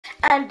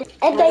And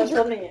then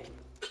you.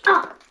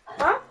 Oh,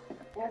 huh?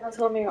 Yeah, don't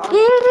tell me.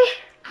 Really?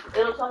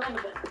 It'll tell me in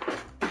a bit.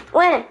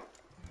 When?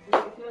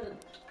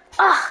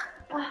 Ah.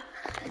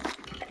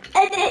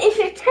 And if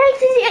it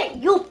takes it,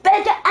 you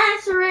better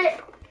answer it.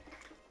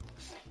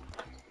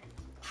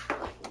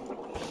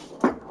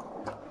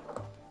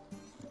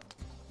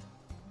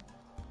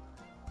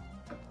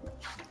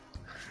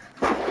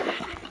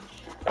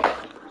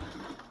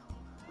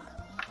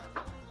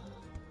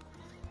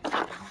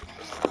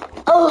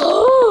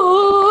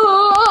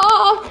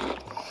 Oh,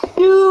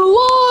 you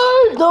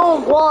are the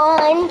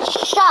one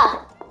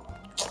shot.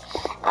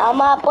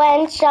 I'm a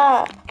one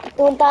shot.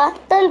 Dun da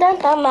dun dun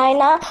dun my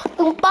na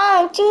dun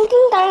bang ding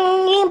ding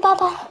dang yin ba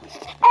ba.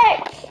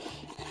 Hey.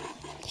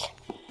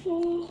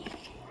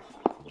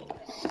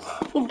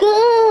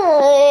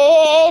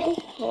 Good.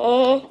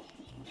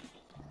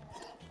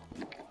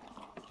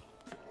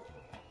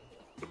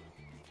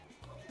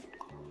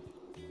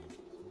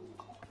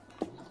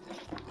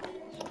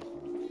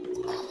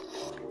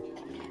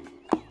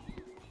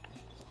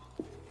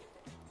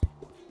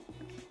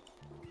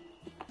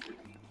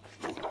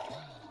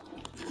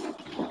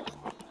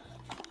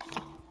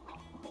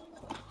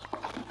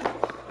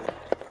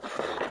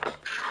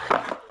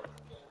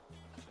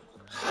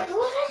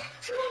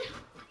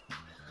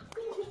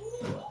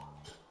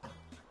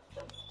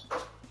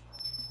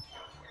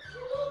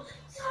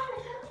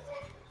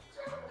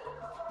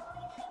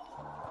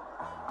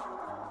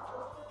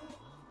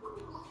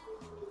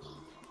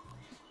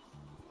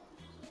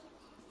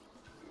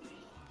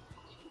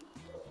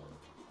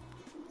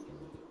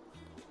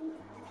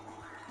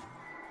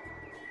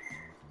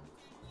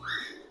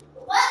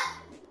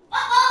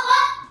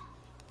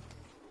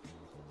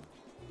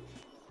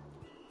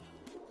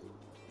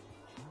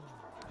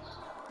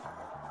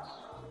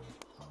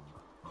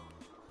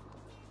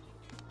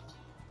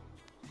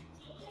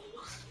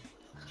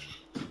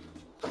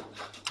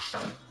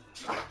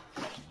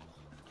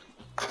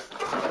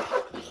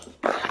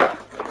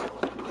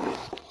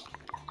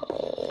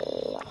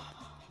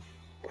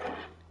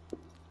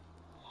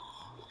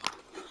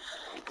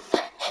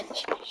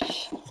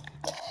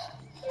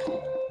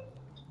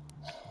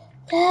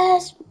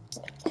 Last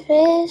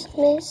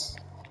Christmas,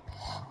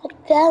 I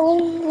fell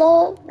in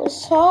love with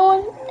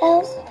someone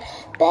else,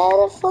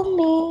 better for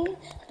me,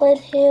 but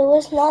he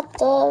was not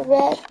the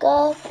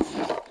regular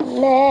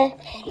man.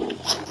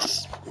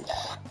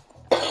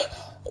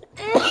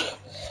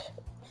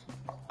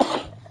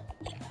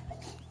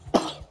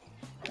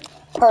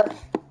 Purr.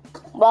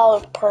 Well,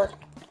 purr.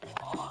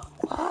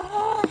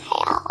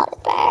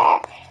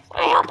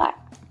 Helper.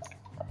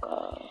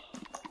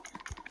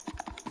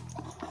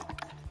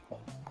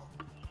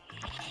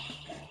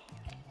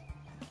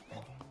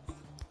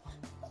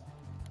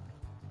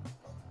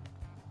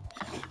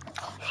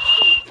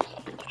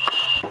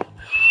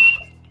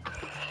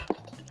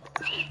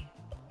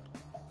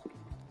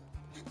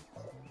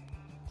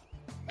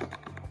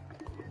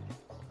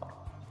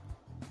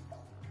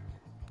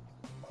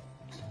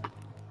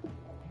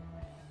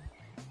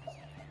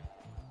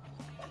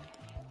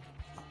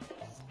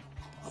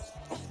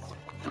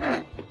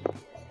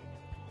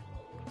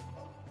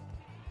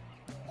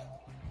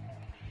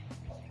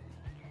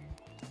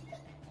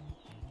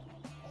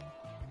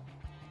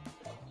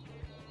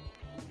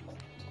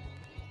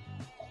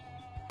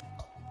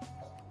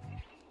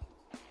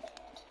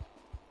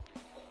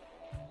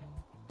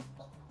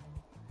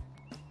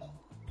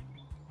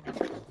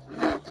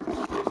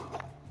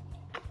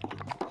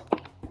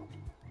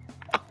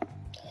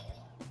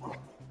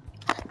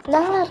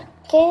 Not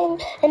again,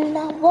 and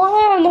I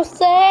wanna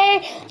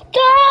say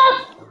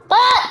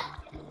goodbye.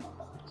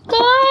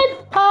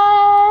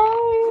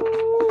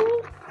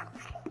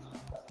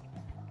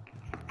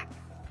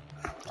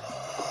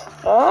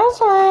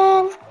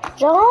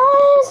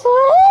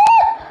 Jocelyn.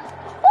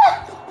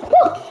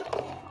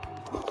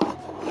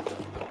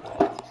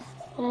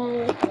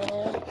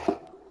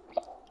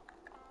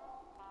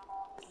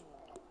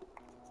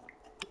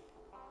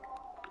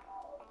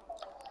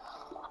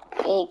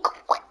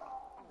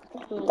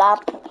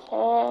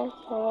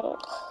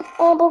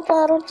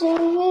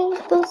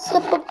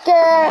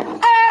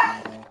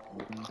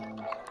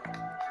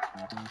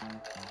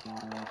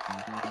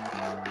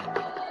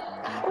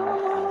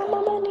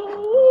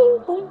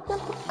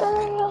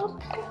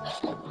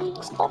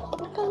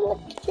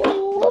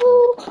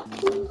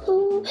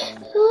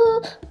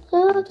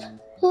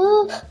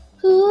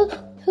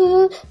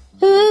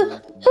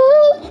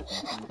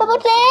 Bubble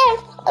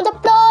dance on the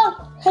floor,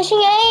 crashing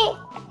ain't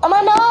on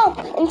my nose,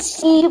 and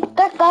see you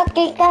got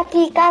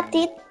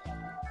it.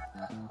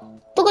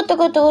 Tugu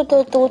tugu tugu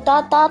tugu tugu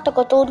da da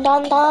tugu tugu da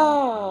da.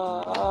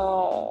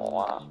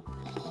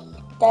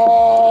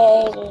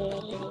 Dang.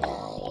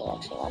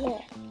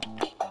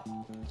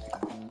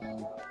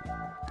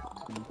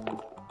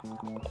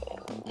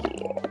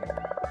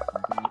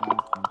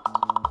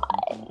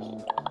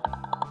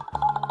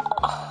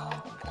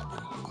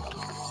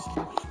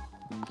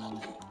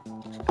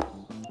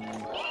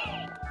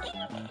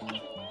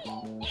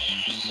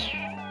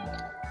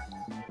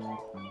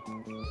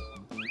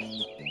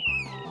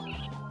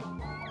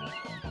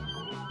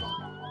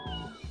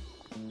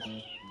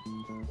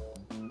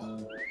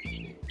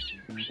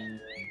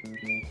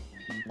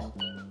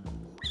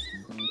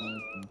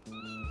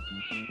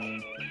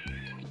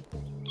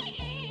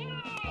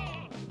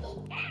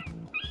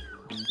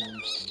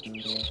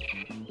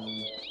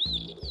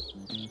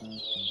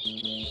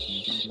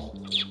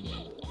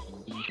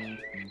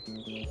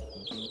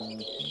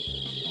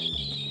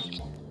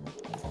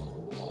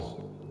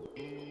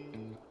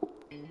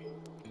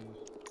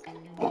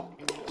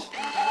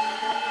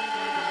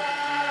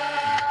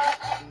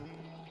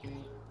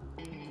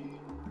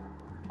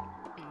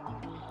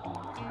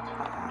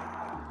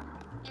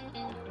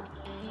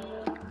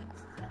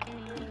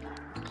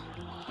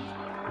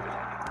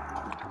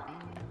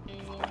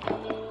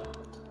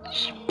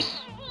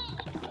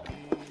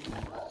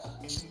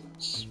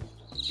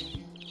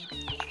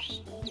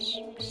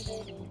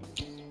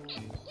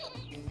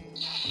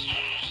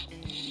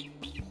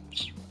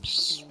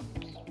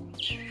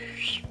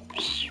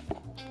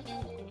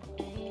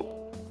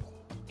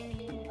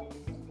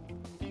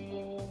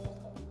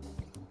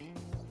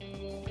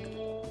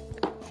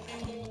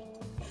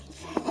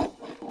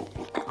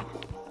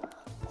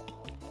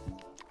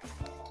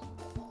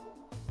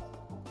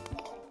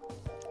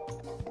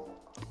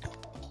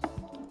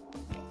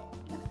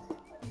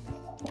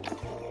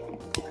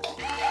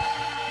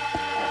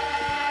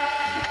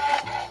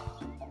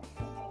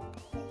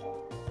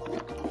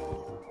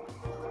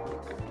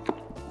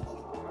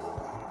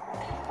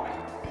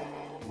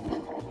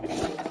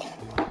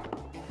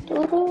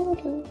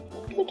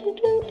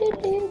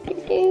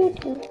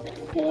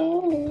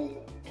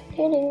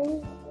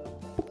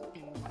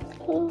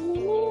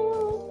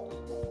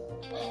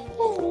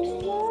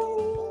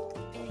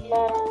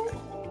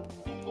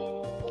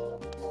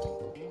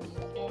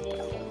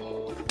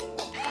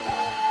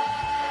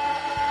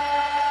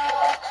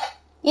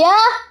 Yeah?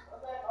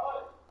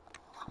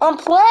 I'm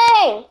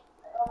playing.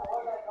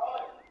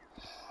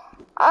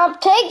 I'm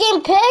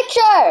taking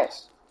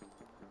pictures.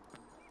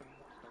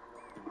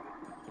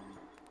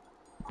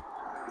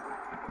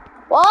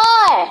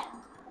 Why?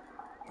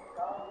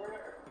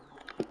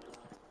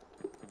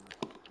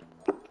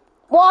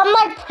 Well, I'm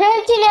like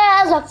printing it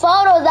as a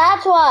photo,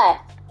 that's why.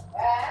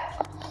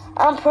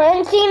 I'm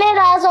printing it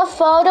as a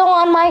photo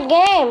on my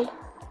game.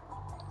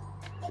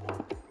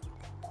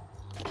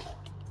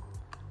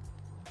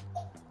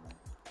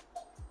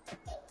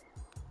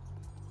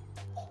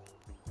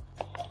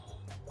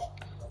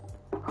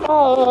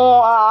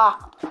 Oh,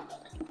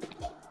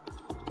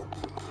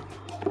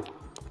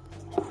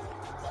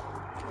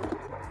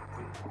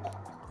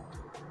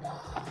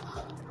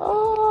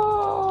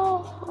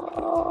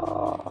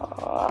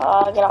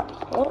 get up.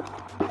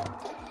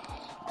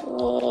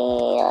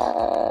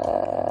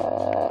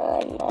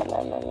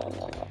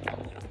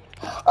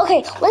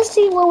 Okay, let's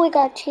see what we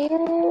got here.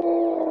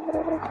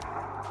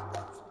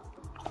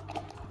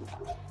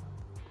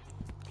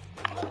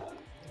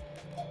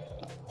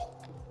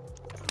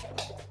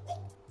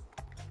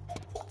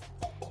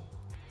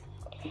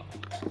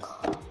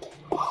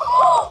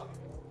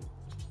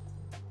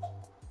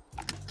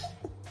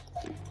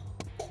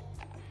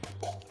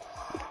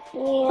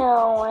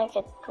 Yeah, I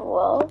could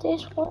throw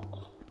this one.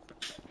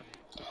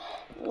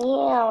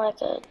 Yeah, I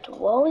could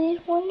throw this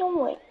one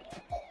away.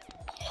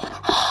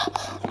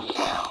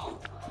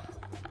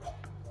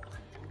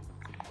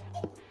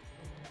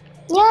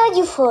 Yeah,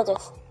 you throw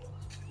this.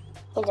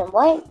 And then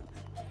what?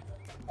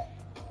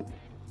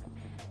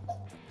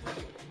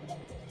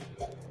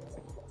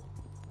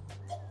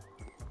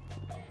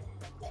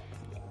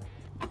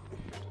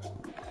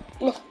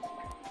 No.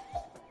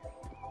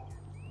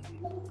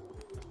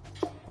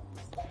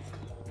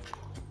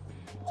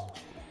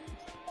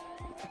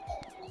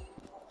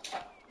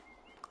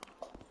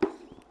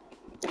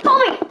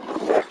 Tommy!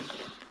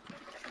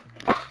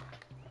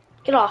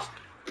 Get off.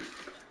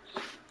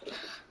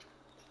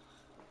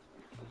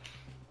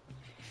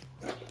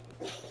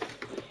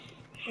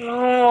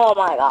 Oh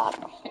my god.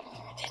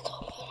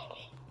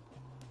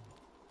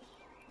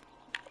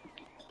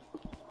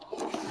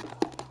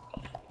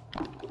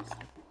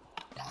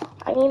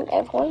 I need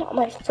everyone on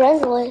my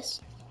friends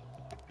list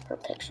for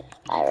pictures.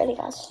 I already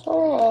got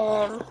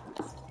some.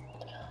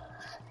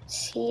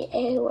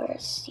 C-A, where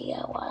is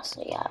C-A, where is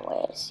C-A,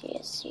 where is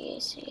C-A, C-A,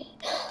 C-A,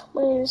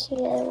 where is C-A,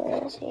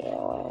 where is C-A,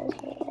 where is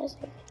C-A,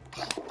 C-A.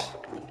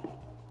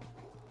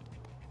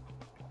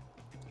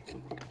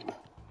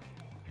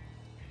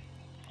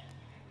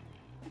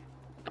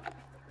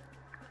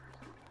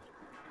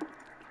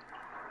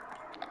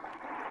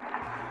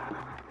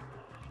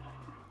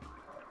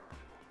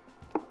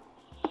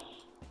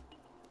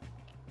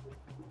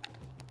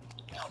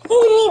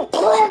 You need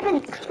Blevin!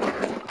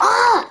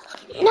 Ah!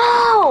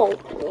 No!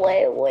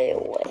 Wait.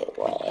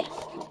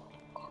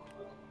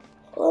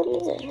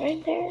 Blevin is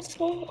right there.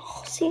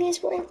 See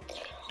this right there.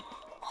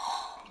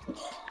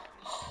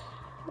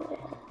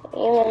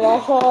 Even the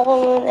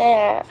hole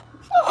there.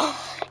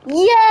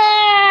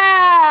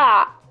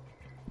 Yeah!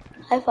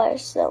 High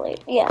five, silly.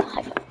 Yeah,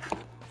 high five.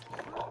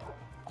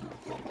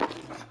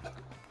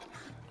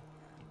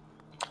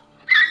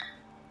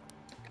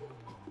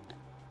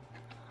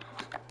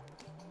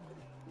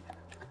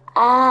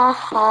 Ow,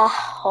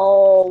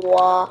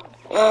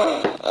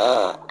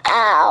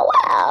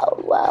 ow.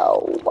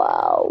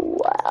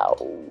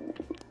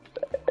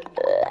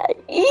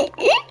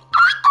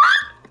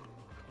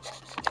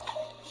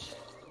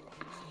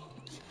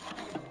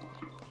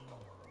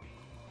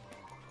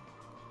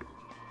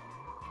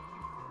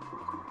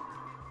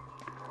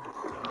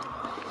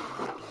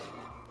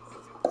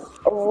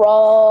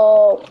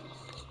 Roll.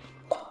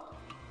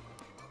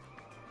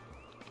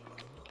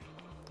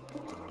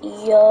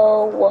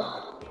 Yo.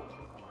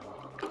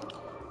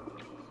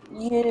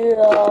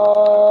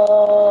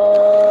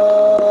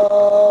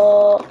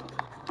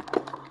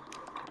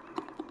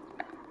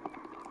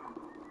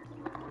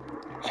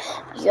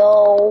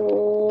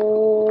 Yo.